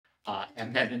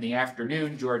And then in the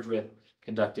afternoon, George Wythe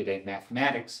conducted a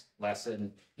mathematics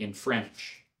lesson in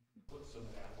French.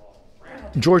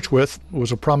 George Wythe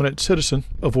was a prominent citizen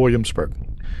of Williamsburg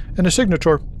and a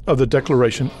signator of the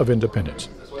Declaration of Independence.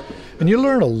 And you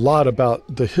learn a lot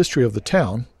about the history of the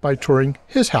town by touring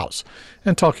his house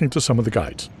and talking to some of the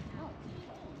guides.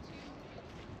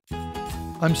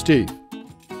 I'm Steve.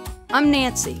 I'm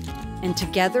Nancy, and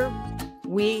together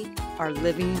we are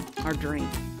living our dream.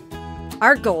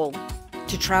 Our goal,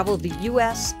 to travel the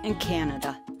U.S. and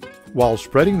Canada, while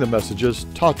spreading the messages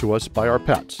taught to us by our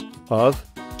pets of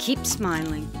keep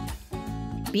smiling,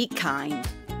 be kind,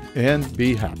 and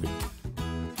be happy.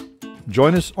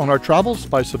 Join us on our travels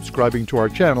by subscribing to our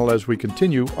channel as we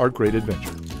continue our great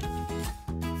adventure.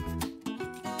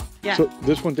 Yeah. So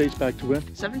this one dates back to when?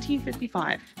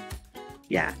 1755.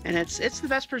 Yeah, and it's the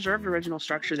best preserved original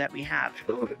structure that we have.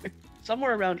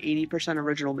 Somewhere around 80%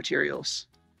 original materials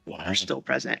are still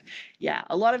present. Yeah,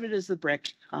 a lot of it is the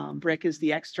brick. Brick is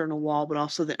the external wall, but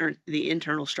also the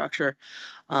internal structure.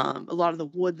 A lot of the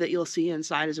wood that you'll see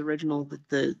inside is original.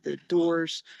 The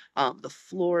doors, the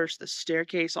floors, the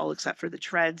staircase, all except for the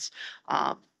treads.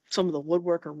 Some of the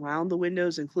woodwork around the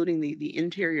windows, including the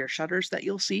interior shutters that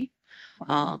you'll see.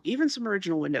 Even some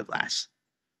original window glass.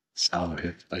 So,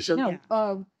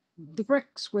 the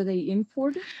bricks, were they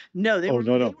imported? No, they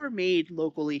were made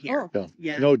locally here. Yeah.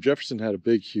 Yeah. No, Jefferson had a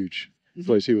big, huge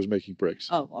place he was making bricks.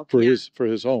 Oh, okay. For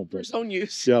his home. For his own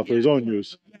use. Yeah, for his own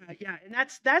use. Yeah, and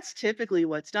that's typically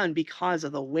what's done because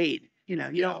of the weight. You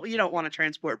don't want to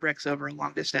transport bricks over a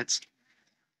long distance.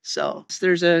 So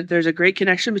there's a great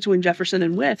connection between Jefferson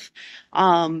and Wythe,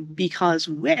 because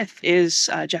Wythe is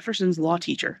Jefferson's law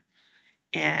teacher.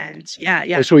 And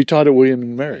yeah. So he taught at William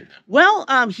and Mary. Well,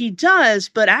 he does,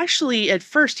 but actually at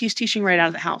first he's teaching right out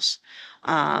of the house.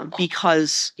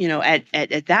 Because,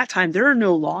 at that time, there are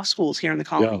no law schools here in the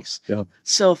colonies. Yeah.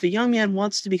 So if a young man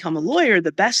wants to become a lawyer,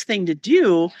 the best thing to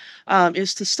do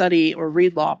is to study or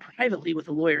read law privately with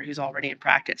a lawyer who's already in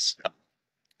practice.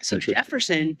 So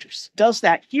Jefferson does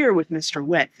that here with Mr.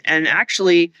 Wythe. And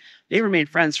actually, they remain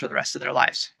friends for the rest of their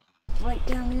lives. Right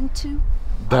down into?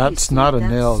 That's not a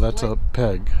nail, that's a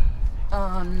peg.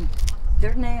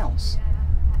 They're nails.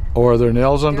 Or are there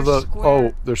nails under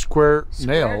They're they're square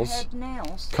nails head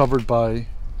nails covered by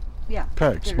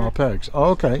pegs, small pegs.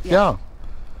 Oh, okay, yeah.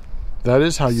 That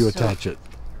is how you attach it.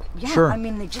 Yeah, sure. I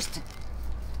mean, they just...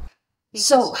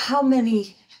 So how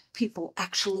many people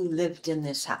actually lived in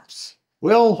this house?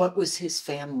 Well, What was his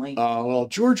family?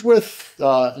 George Wythe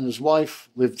and his wife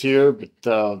lived here,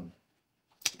 but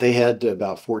they had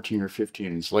about 14 or 15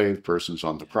 enslaved persons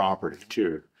on the property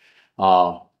too.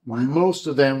 Most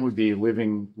of them would be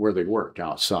living where they worked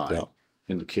outside,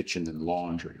 in the kitchen and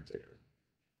laundry there.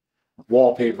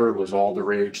 Wallpaper was all the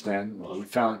rage then. We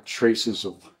found traces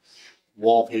of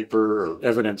wallpaper or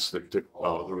evidence that there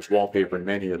was wallpaper in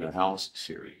many of the houses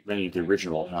here, many of the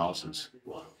original houses.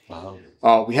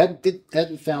 We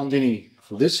hadn't found any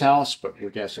for this house, but we're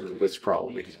guessing it's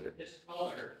probably it.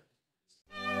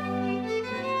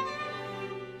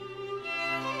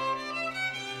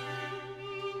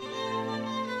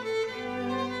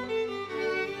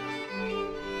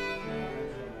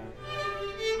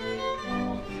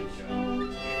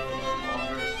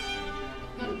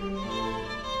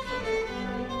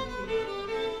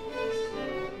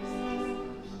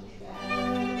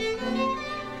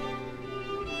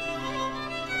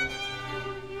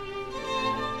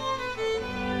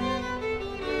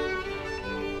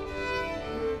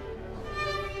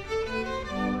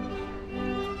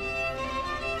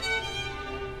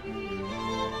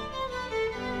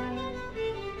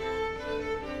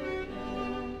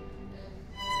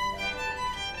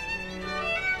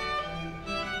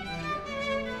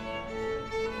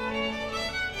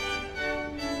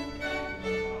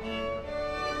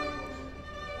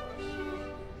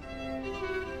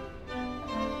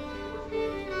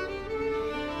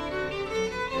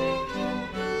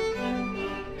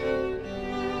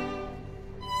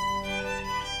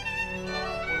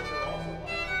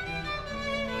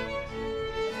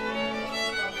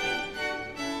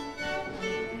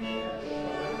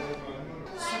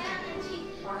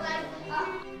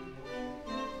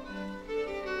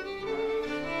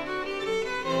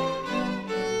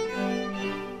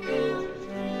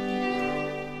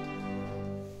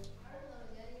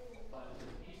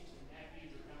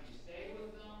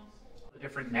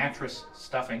 Different mattress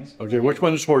stuffings. Okay, which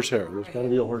one is horsehair? There's got to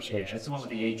be a horsehair. That's the one with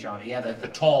the H on it. Yeah, the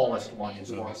tallest one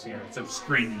is horsehair. It's a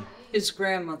stringy His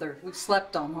grandmother, who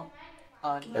slept on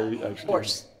a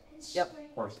horse. Yep.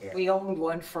 horsehair. We owned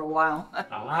one for a while.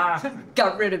 Ah,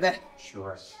 Got rid of it.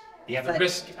 sure. Yeah, the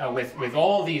risk with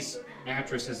all these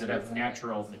mattresses that have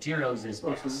natural materials is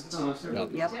best.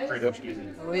 Yep. Pretty much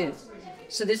using. Oh, it is.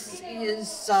 So this is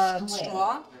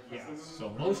straw? Yeah, so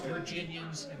most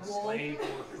Virginians enslaved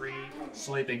were free,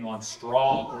 sleeping on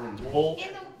straw or wool.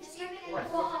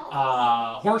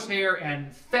 Horsehair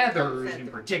and feathers in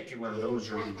particular, those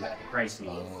are the pricey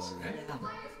ones.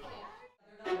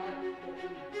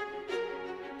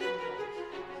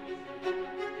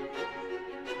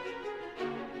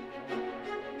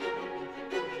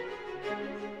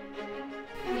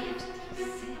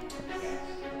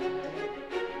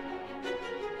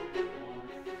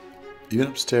 Even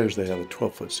upstairs, they have a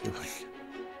 12-foot ceiling.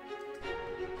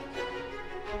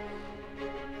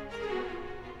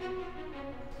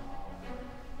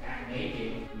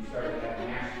 Making, we started that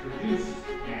mass-produced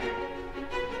mat.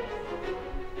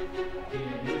 In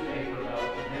a newspaper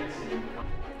about commencing.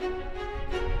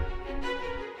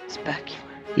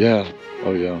 Specular. Yeah.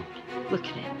 Oh, yeah. Look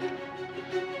at it.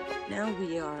 Now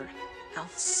we are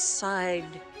outside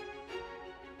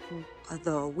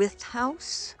the Wythe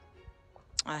house.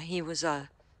 He was a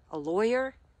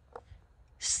lawyer.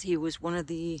 He was one of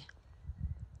the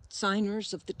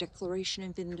signers of the Declaration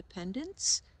of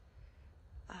Independence.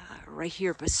 Right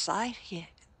here beside him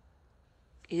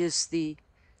is the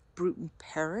Bruton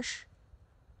Parish.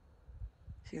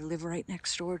 They live right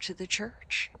next door to the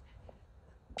church.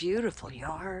 Beautiful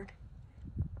yard.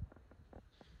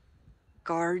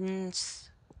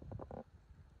 Gardens.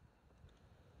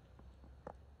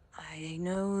 I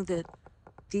know that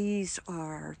these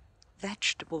are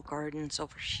vegetable gardens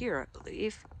over here, I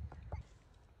believe.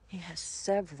 He has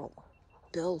several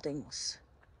buildings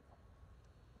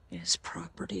in his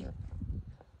property.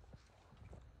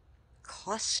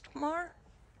 Costmar?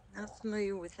 Not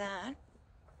familiar with that.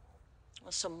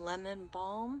 Some lemon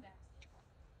balm.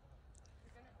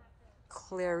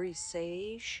 Clary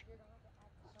sage.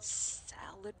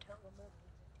 Salad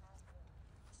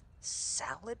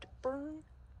burn?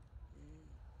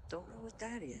 Don't know what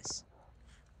that is.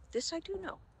 This I do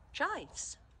know.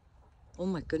 Chives. Oh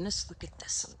my goodness, look at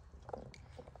this.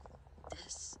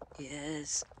 This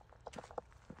is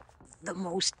the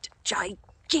most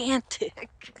gigantic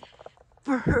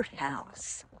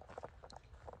birdhouse.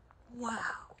 Wow.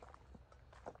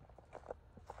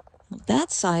 Well,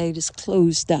 that side is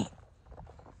closed up.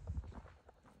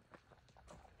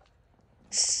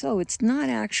 So it's not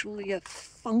actually a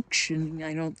functioning,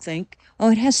 I don't think.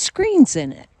 Oh, it has screens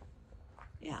in it.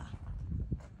 Yeah.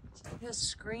 So it has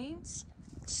screens.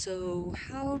 So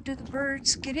how do the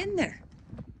birds get in there?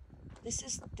 This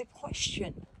is the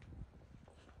question.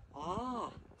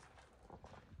 Ah.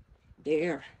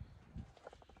 There.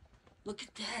 Look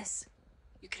at this.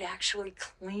 You could actually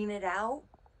clean it out.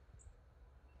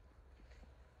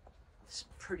 It's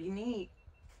pretty neat.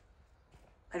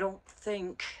 I don't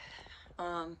think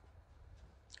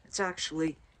it's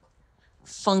actually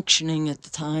functioning at the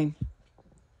time.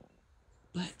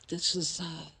 But this is,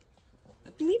 I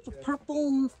believe, a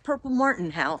purple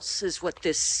martin house is what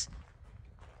this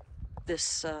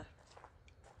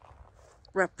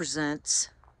represents.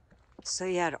 So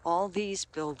you had all these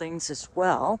buildings as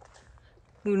well.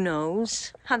 Who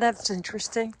knows? How that's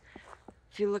interesting.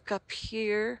 If you look up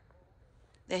here,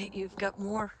 you've got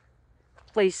more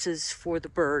places for the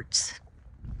birds.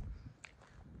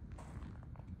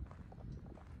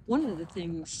 One of the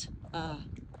things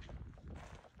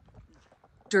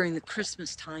during the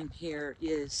Christmas time here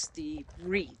is the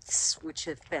wreaths, which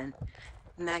have been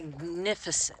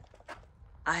magnificent.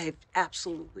 I've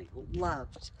absolutely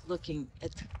loved looking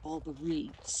at all the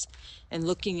wreaths and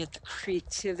looking at the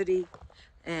creativity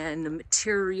and the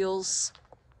materials.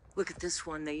 Look at this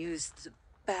one. They used the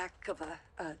back of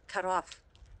a cut-off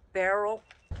barrel.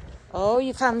 Oh,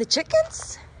 you found the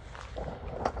chickens?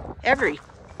 Every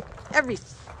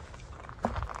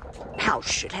house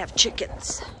should have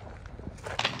chickens.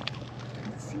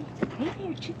 See, hey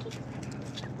there, chickie.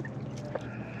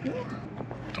 Yeah.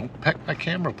 Don't peck my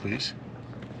camera, please.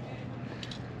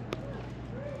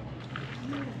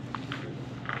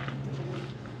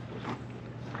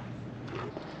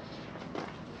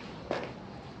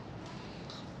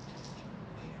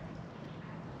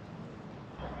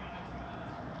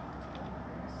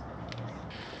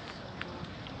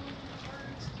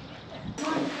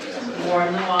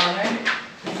 Warm the water.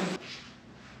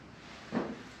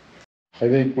 I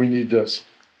think we need this.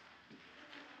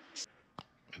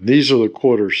 These are the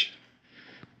quarters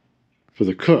for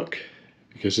the cook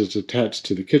because it's attached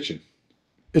to the kitchen.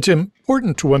 It's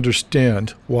important to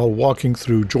understand while walking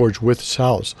through George Wythe's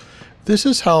house, this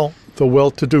is how the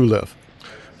well-to-do live.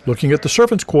 Looking at the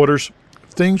servants' quarters,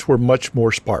 things were much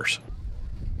more sparse.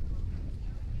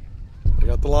 They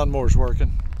got the lawnmowers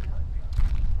working.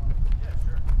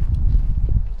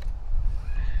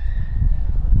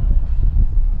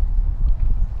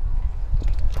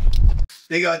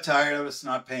 They got tired of us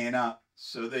not paying up,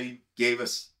 so they gave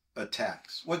us a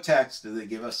tax. What tax did they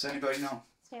give us? Anybody know?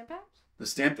 Stamp Act? The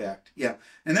Stamp Act, yeah.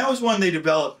 And that was one they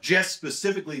developed just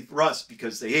specifically for us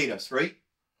because they hate us, right?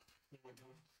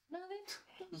 No,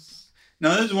 they.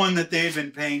 No, this is one that they've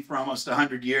been paying for almost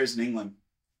 100 years in England.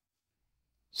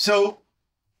 So,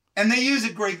 and they use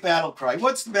a great battle cry.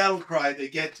 What's the battle cry they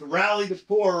get to rally the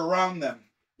poor around them?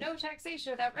 No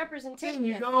taxation without representation.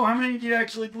 There you go. How many of you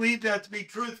actually believe that to be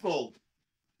truthful?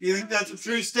 Do you think that's a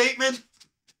true statement?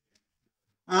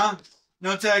 Huh?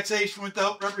 No taxation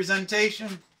without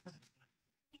representation?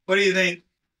 What do you think?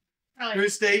 True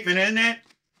statement, isn't it?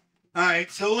 All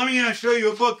right, so let me show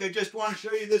you a book. I just want to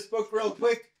show you this book real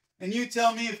quick. And you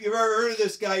tell me if you've ever heard of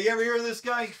this guy. You ever hear of this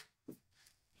guy?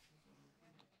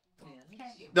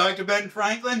 Dr. Ben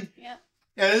Franklin? Yeah.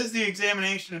 Yeah, this is the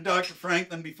examination of Dr.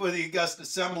 Franklin before the August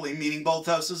Assembly, meeting both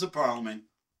houses of Parliament,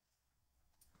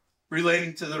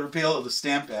 relating to the repeal of the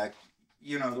Stamp Act.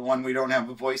 You know, the one we don't have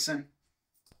a voice in.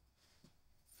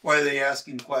 Why are they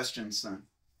asking questions then?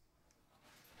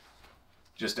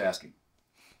 Just asking.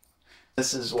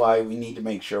 This is why we need to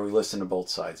make sure we listen to both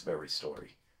sides of every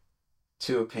story.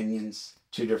 Two opinions,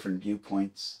 two different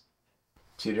viewpoints,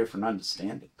 two different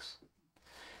understandings.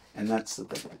 And that's the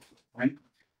thing, right?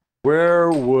 Where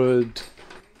would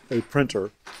a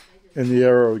printer in the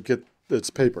era get its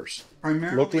papers?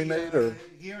 Primarily Locally made, or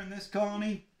here in this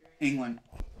colony, England.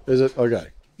 is it? Okay.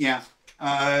 Yeah.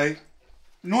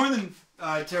 Northern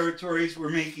territories were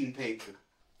making paper.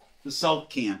 The South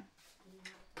can't.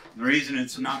 The reason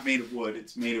it's not made of wood,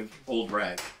 it's made of old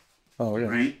rag. Oh, yeah.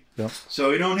 Right? Yeah.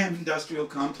 So we don't have industrial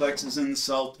complexes in the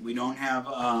South. We don't have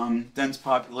dense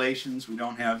populations. We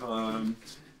don't have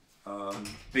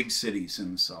big cities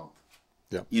in the South.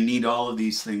 Yeah. You need all of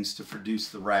these things to produce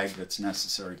the rag that's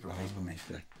necessary for paper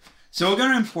making. Okay. So we're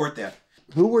going to import that.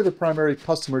 Who were the primary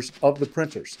customers of the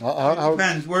printers? It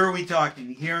depends. Where are we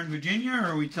talking? Here in Virginia, or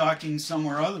are we talking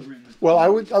somewhere other in the Well, I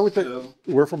would think So-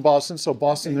 we're from Boston, so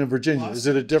Boston and Virginia. Is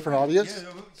it a different audience? Yeah,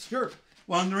 sure.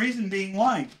 Well, and the reason being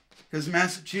why? Because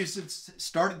Massachusetts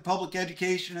started public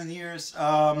education in the years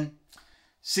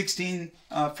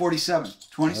 1647.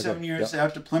 27 Okay, years yeah.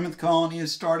 after Plymouth Colony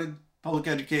has started, public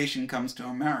education comes to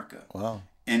America. Wow.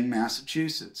 In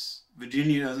Massachusetts.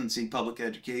 Virginia doesn't see public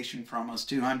education for almost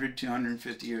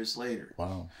 250 years later.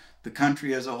 Wow. The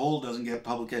country as a whole doesn't get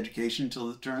public education until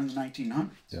the turn of the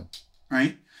 1900s. Yeah.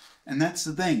 Right? And that's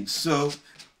the thing. So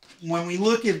when we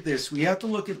look at this, we have to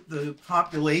look at the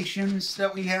populations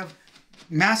that we have.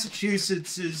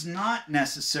 Massachusetts is not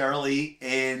necessarily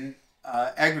an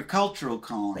agricultural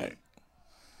colony, Right.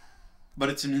 but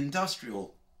it's an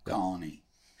industrial colony,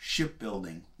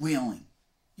 shipbuilding, whaling,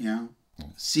 you know,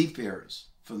 seafarers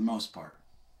for the most part,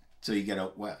 till you get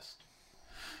out west.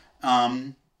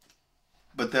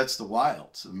 But that's the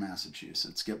wilds of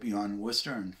Massachusetts. Get beyond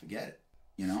Worcester and forget it,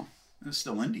 you know. There's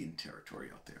still Indian territory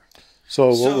out there.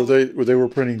 So what were they? They were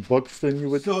printing books then you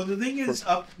would? So the thing is,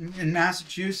 up in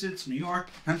Massachusetts, New York,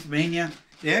 Pennsylvania,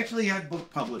 they actually had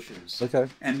book publishers. Okay.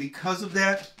 And because of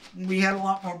that, we had a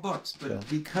lot more books. But Yeah.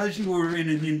 because you were in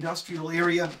an industrial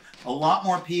area, a lot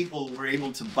more people were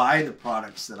able to buy the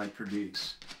products that I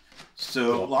produce.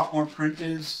 So a lot more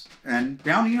printers. And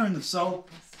down here in the South,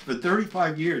 for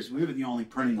 35 years, we were the only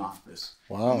printing office.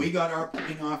 Wow. And we got our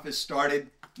printing office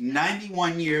started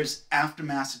 91 years after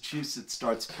Massachusetts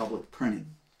starts public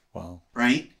printing. Wow.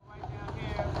 Right?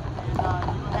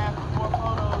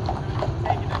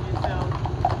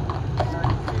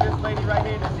 Lady right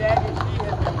here in the jacket, she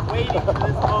has been waiting for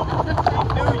this moment. She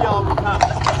knew y'all would come.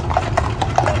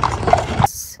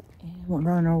 And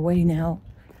we're on our way now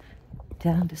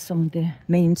down to some of the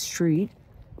Main Street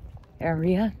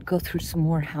area, go through some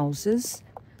more houses.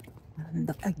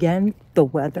 And again, the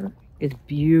weather is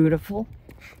beautiful.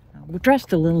 We're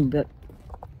dressed a little bit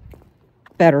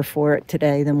better for it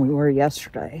today than we were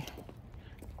yesterday.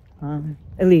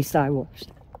 At least I was.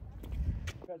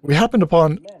 We happened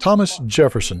upon Thomas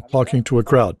Jefferson talking to a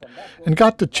crowd and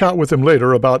got to chat with him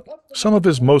later about some of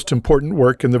his most important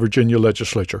work in the Virginia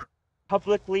legislature.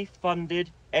 Publicly funded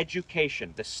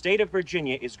education. The state of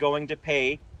Virginia is going to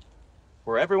pay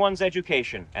for everyone's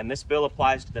education, and this bill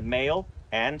applies to the male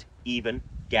and even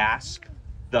gasp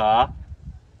the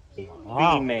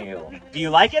female. Do you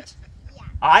like it? Yeah.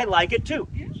 I like it too.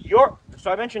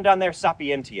 So I mentioned down there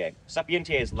sapientiae.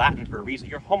 Sapientiae is Latin for reason.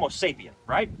 You're Homo sapien,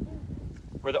 right?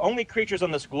 We're the only creatures on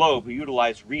this globe who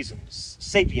utilize reason,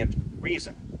 sapient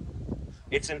reason.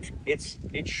 We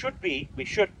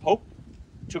should hope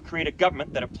to create a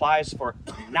government that applies for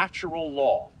natural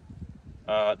law.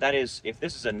 That is, if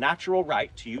this is a natural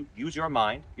right to use your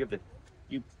mind,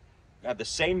 have the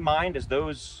same mind as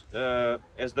those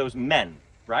men,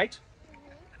 right?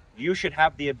 You should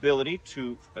have the ability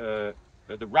to,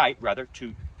 the right rather,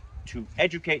 to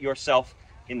educate yourself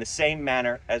in the same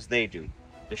manner as they do.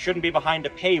 They shouldn't be behind a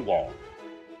paywall.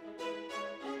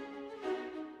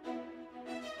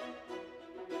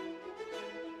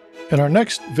 In our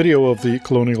next video of the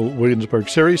Colonial Williamsburg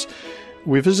series,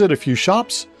 we visit a few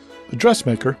shops, a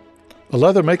dressmaker, a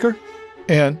leather maker,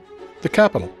 and the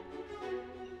Capitol.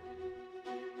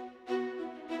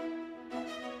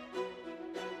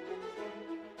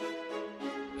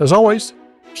 As always,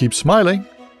 keep smiling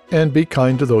and be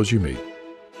kind to those you meet.